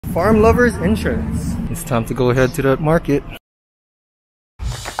Farm lovers insurance. It's time to go ahead to that market.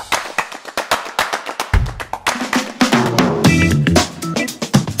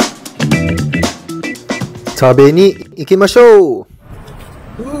 Tabe ni ikimashou!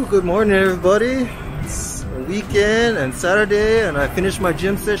 Ooh, good morning everybody. It's a weekend and Saturday and I finished my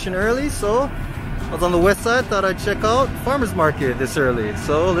gym session early, so I was on the west side, thought I'd check out farmers market this early.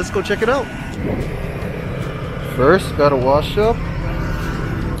 So let's go check it out. First, gotta wash up.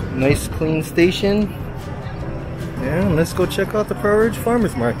 Nice clean station. And let's go check out the PEARLRIDGE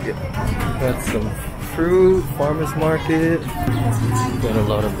farmers market. Got some fruit, farmers market. Got a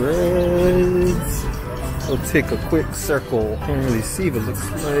lot of breads. We'll take a quick circle. Can't really see, but looks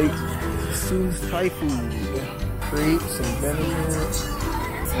like Sue's Thai food. Grapes and vinegar.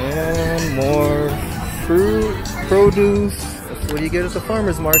 And more fruit, produce. That's what you get at the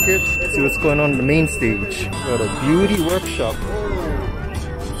farmer's market. Let's see what's going on in the main stage. Got a beauty workshop.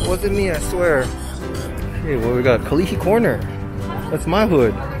 Oh, wasn't me, I swear. Okay, well we got Kalihi Corner. That's my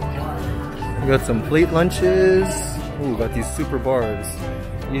hood. We got some plate lunches. Ooh, got these super bars.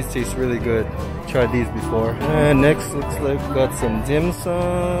 These taste really good. Tried these before. And next looks like we got some dim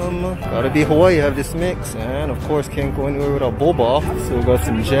sum. Gotta be Hawaii, have this mix. And of course can't go anywhere without boba. So we got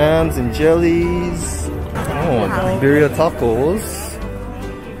some jams and jellies. Oh, birria tacos.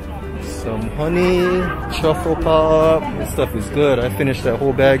 Some honey, truffle pop. This stuff is good. I finished that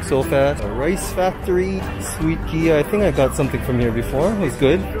whole bag so fast. A rice factory, sweet ghee. I think I got something from here before. It was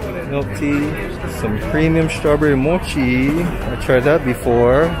good. Milk tea. Some premium strawberry mochi. I tried that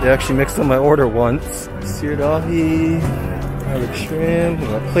before. They actually mixed up my order once. Seared ahi, garlic shrimp. We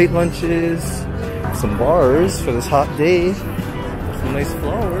got plate lunches. Some bars for this hot day. Some nice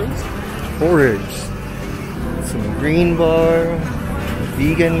flowers. Porridge. Some green bar.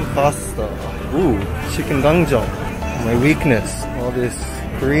 Vegan pasta. Ooh, chicken gangjang. My weakness. All this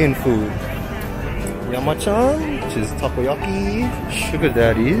Korean food. Yamachan, which is takoyaki. Sugar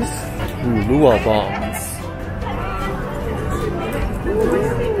daddies. Ooh, luau bombs.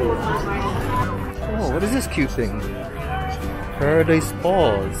 Oh, what is this cute thing? Paradise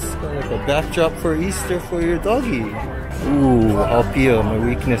Paws. Got like a backdrop for Easter for your doggy. Ooh, halpia, my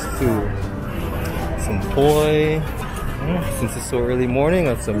weakness too. Some poi. Since it's so early morning,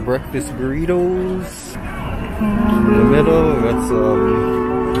 got some breakfast burritos. In the middle, we got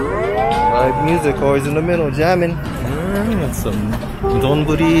some live music, always in the middle, jamming. Got some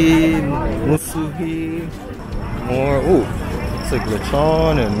donburi, musubi, more. Ooh, it's like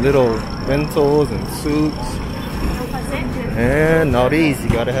lechon and little bentos and soups. And nowadays, you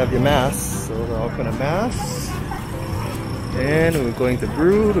gotta have your mass. So we're all gonna mass. And we're going to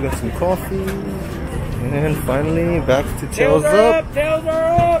brew. We got some coffee. And finally, back to Tails Up. Tails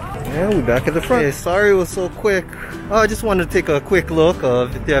are up! And we're back at the front. Okay, sorry it was so quick. I just wanted to take a quick look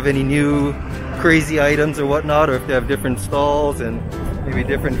of if they have any new crazy items or whatnot, or if they have different stalls and maybe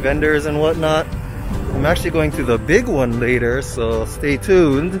different vendors and whatnot. I'm actually going to the big one later, so stay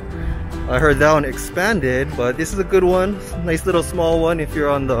tuned. I heard that one expanded, but this is a good one. Nice little small one if you're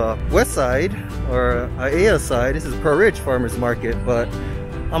on the west side or Aiea side. This is PEARLRIDGE Farmers Market, but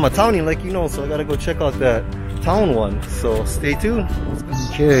I'm a townie like you know, so I gotta go check out that town one. So stay tuned.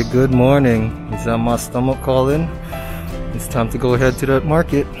 Okay, good morning. Is that my stomach calling? It's time to go ahead to that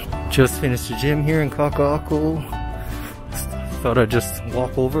market. Just finished the gym here in KAKAAKO. Thought I'd just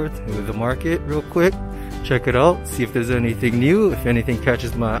walk over to the market real quick. Check it out, see if there's anything new, if anything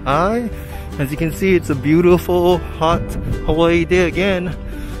catches my eye. As you can see, it's a beautiful, hot Hawaii day again.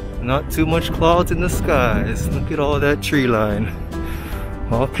 Not too much clouds in the skies. Look at all that tree line.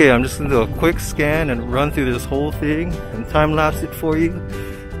 Okay, I'm just gonna do a quick scan and run through this whole thing and time lapse it for you.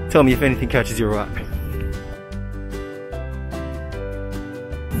 Tell me if anything catches your eye.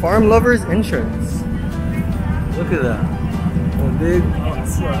 Farm lovers insurance. Look at that. A big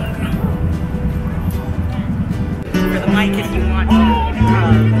slide. For the mic if you want.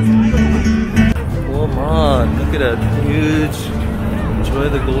 Come on, look at that huge. Enjoy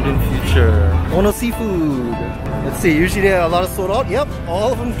the golden future. Ono seafood. Let's see, usually they have a lot of sold out. Yep,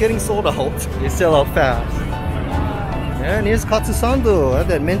 all of them getting sold out. They sell out fast. And here's katsu sando. I had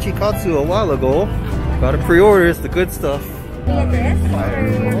that menchi katsu a while ago. Got to pre-order, it's the good stuff. Oh,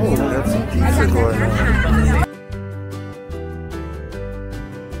 that's some pizza going on.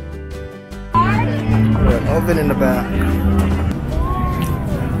 Got an oven in the back.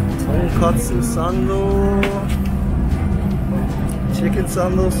 Tonkatsu sando. Chicken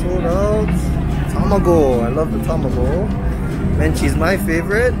sando sold out. Tamago, I love the tamago. Menchi's my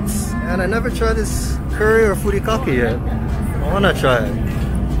favorite. And I never tried this curry or furikake yet. I wanna try it.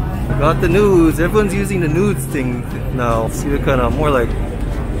 I got the nudes. Everyone's using the nudes thing now. See, they're kind of more like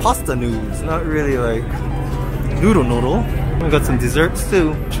pasta noodles, not really like noodle. We got some desserts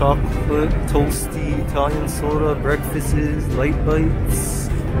too. Chocolate, toasty, Italian soda, breakfasts, light bites.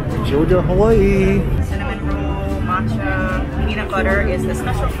 Rikigai Hawaii. Cinnamon roll, matcha, peanut butter is the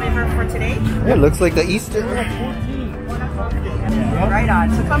special flavor for today. Yeah, looks like the Easter. Right on.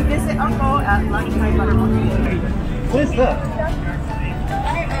 So come visit Uncle at Lunchtime Buttermilk. What is that?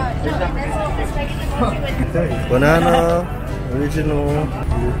 Banana, original,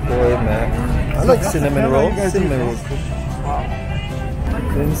 boy mac. I like cinnamon roll. Cinnamon rolls.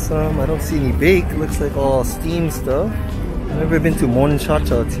 Then some. I don't see any bake. Looks like all steam stuff. Never been to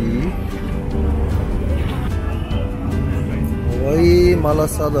Monchacha tea. Hawaii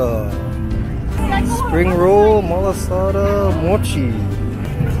malasada. Spring roll, malasada, mochi.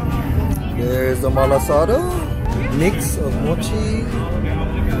 There's the malasada. Mix of mochi,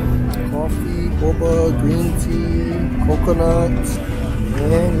 coffee, boba, green tea, coconut,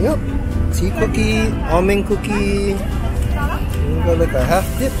 and yep, tea cookie, almond cookie. We got like a half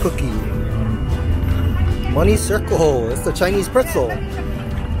dip cookie. Money circle. It's the Chinese pretzel.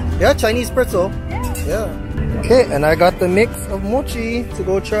 Yeah, Chinese pretzel. Yeah. Okay, and I got the mix of mochi to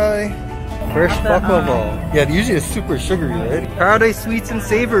go try. Fresh baklava. Yeah, usually it's super sugary, right? Paradise Sweets and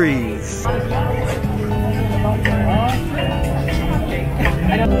Savories.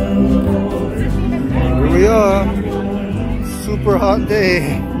 Here we are. Super hot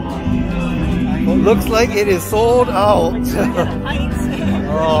day. Well, looks like it is sold out.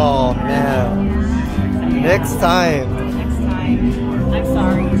 Oh man. Next time. I'm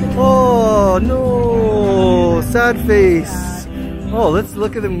sorry. Oh no. Sad face. Oh, let's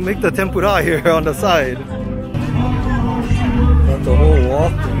look at them make the tempura here on the side. Got the whole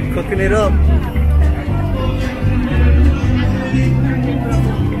walk, cooking it up.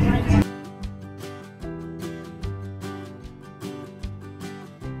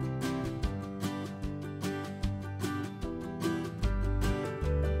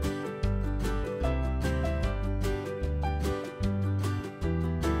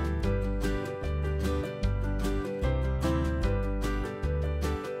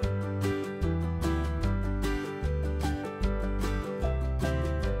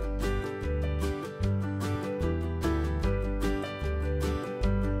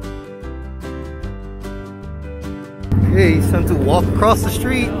 Okay, it's time to walk across the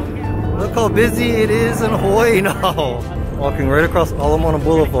street. Look how busy it is in Hawaii now. Walking right across Alamana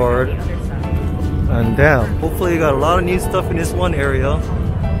Boulevard. And damn, hopefully you got a lot of new stuff in this one area.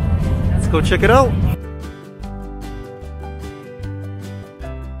 Let's go check it out.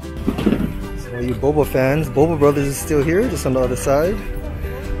 So you Boba fans, Boba Brothers is still here, just on the other side.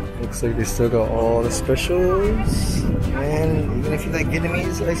 Looks like they still got all the specials. And even if you like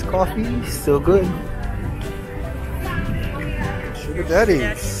Vietnamese iced coffee, still good. Sugar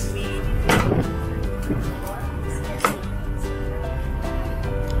daddies.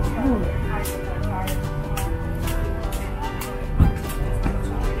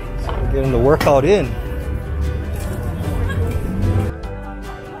 Getting the workout in.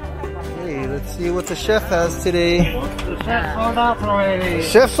 Okay, let's see what the chef has today. The chef sold out already.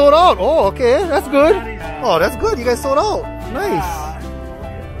 Chef sold out. Oh, okay, that's good. Oh, that's good. You guys sold out. Nice.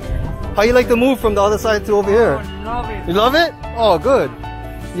 How you like the move from the other side to over here? Love it. You love it? Oh, good.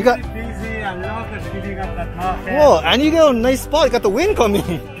 You got. Busy. I love the feeling of the coffee. Oh, and you got a nice spot. You got the wind coming.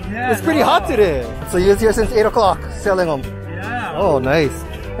 Yeah, It's pretty hot today. So you're here since 8 o'clock selling them. Yeah. Oh, nice.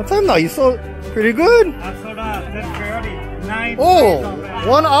 What time now? You sold pretty good. I sold out 10:30. 9. Oh,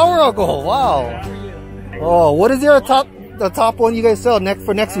 1 hour ago. Wow. Oh, what is your the top one you guys sell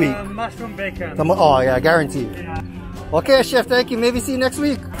for next week? Mushroom bacon. Oh yeah, guaranteed. Okay, chef, thank you. Maybe see you next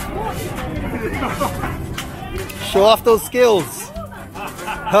week. Show off those skills.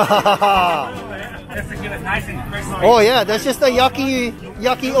 Just to get it nice and crisp. Oh yeah, that's just a yaki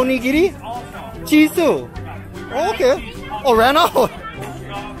onigiri. Cheese too. Oh, okay. Oh, ran out.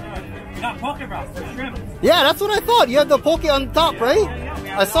 You got poke broth, the shrimp. Yeah, that's what I thought. You have the poke on top, right?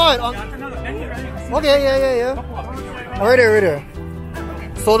 I saw it on. That's another menu, right? Okay, yeah. Right there.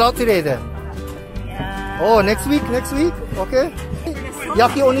 Sold out today then. Oh, next week. Okay.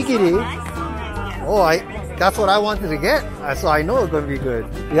 Yaki onigiri. Oh, that's what I wanted to get. So I know it's gonna be good.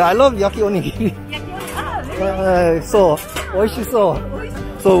 Yeah, I love yaki onigiri. So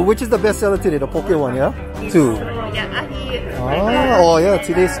which is the best seller today? The poke one, yeah? 2. Oh yeah,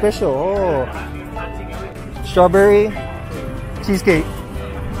 today's special. Oh, strawberry cheesecake.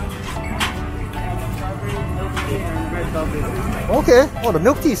 Okay. Oh, the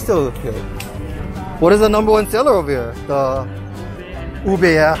milk tea is still good. What is the #1 seller over here? The ube,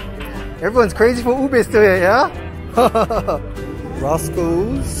 yeah. Everyone's crazy for ube still here, yeah?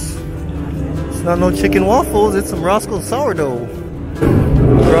 Roscoe's. It's not no chicken waffles, it's some Roscoe's sourdough.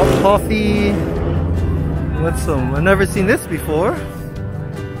 Drop coffee. What's some? I've never seen this before.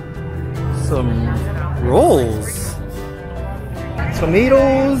 Some rolls.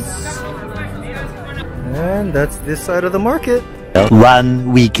 Tomatoes. And that's this side of the market.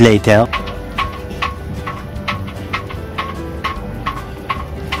 1 week later.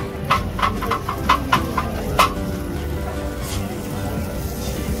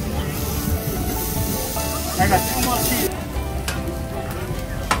 I got too much cheese.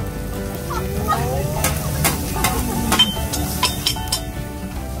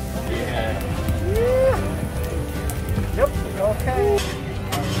 Yep, okay.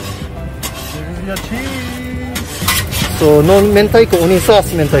 This is your cheese. So no mentaiko, only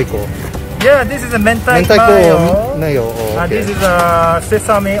sauce mentaiko. Yeah, this is a mentaiko Mentaiko mayo. mayo. Oh, okay. This is a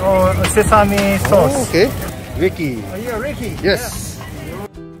sesame or sesame sauce. Oh, okay. Ricky. Oh, yeah, Ricky. Yes.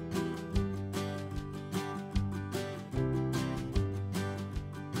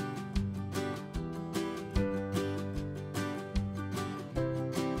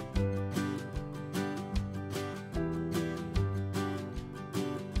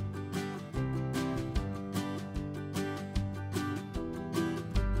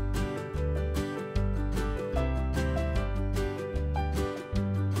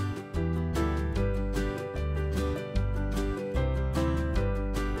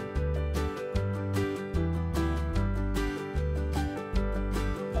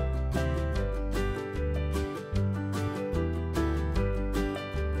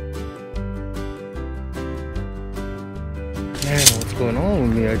 Man, what's going on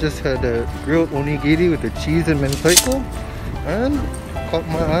with me? I just had a grilled onigiri with the cheese and mentaiko, and caught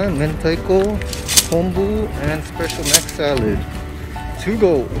my eye on mentaiko, kombu, and special mac salad. To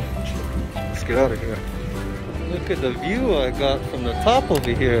go. Let's get out of here. Look at the view I got from the top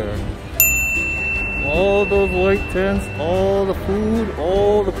over here. All those white tents, all the food,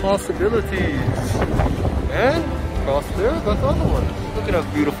 all the possibilities. And across there, got the other one. Look at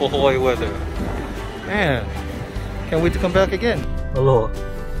that beautiful Hawaii weather. Man. Can't wait to come back again. Aloha.